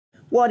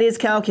What is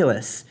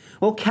calculus?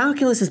 Well,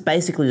 calculus is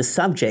basically the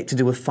subject to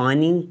do with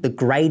finding the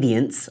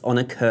gradients on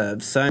a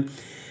curve. So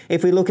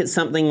if we look at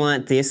something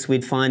like this,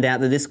 we'd find out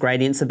that this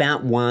gradient's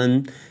about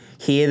 1,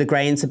 here the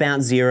gradient's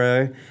about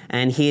 0,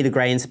 and here the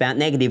gradient's about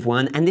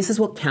 -1, and this is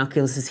what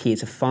calculus is here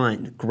to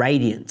find,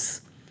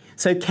 gradients.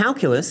 So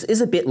calculus is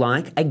a bit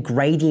like a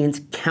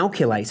gradient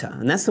calculator,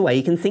 and that's the way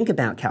you can think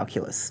about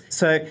calculus.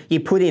 So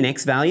you put in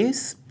x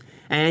values,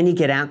 and you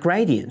get out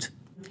gradient.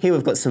 Here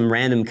we've got some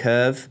random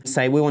curve.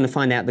 Say we want to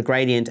find out the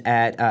gradient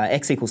at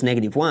x equals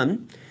 -1.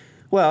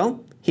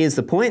 Well, here's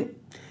the point.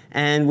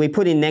 And we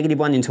put in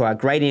 -1 into our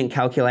gradient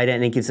calculator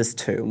and it gives us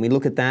 2. And we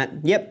look at that,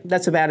 yep,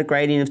 that's about a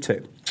gradient of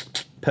 2.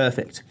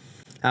 Perfect.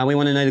 We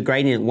want to know the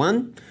gradient at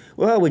 1.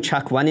 Well, we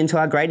chuck 1 into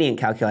our gradient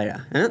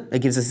calculator.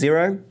 It gives us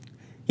 0.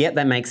 Yep,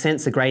 that makes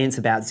sense. The gradient's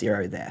about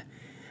 0 there.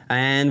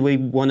 And we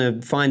want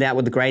to find out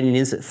what the gradient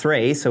is at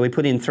 3. So we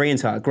put in 3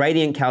 into our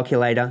gradient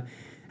calculator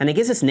and it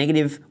gives us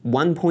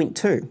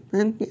 -1.2.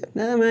 And yeah,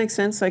 that makes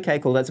sense. Okay,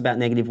 cool, that's about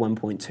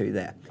 -1.2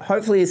 there.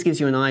 Hopefully this gives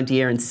you an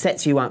idea and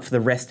sets you up for the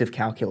rest of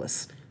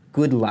calculus.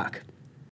 Good luck.